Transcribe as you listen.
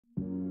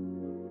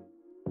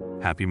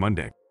Happy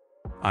Monday.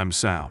 I'm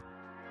Sal.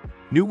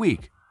 New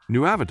week,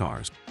 new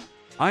avatars.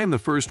 I am the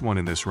first one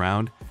in this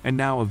round and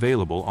now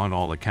available on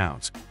all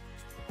accounts.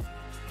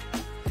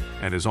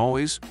 And as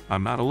always,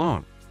 I'm not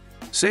alone.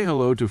 Say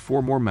hello to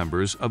 4 more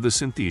members of the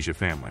Synthesia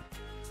family.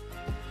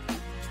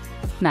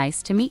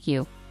 Nice to meet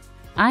you.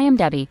 I am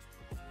Debbie.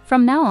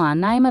 From now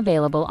on, I am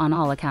available on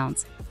all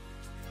accounts.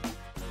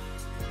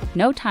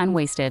 No time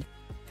wasted.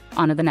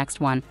 On to the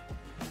next one.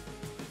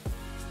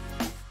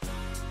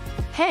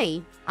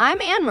 Hey,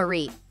 I'm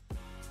Anne-Marie.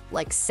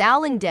 Like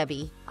Sal and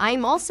Debbie,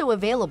 I'm also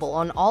available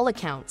on all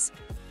accounts.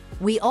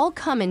 We all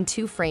come in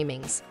 2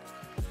 framings.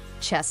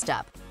 Chest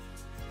up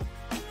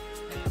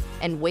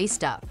and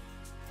waist up.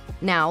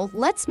 Now,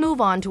 let's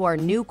move on to our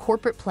new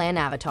corporate plan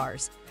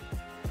avatars.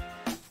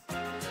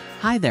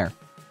 Hi there.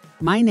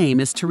 My name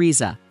is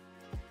Theresa.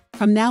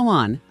 From now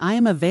on, I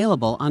am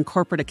available on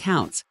corporate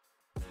accounts.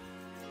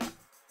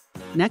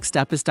 Next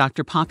up is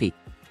Dr. Poppy.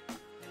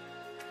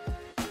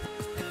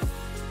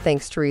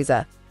 Thanks,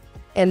 Theresa.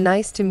 And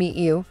nice to meet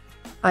you.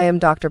 I am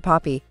Dr.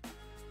 Poppy.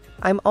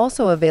 I'm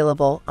also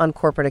available on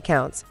corporate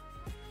accounts.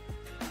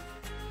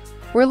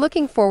 We're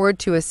looking forward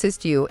to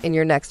assist you in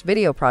your next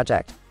video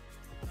project.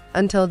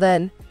 Until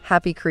then,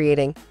 happy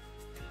creating.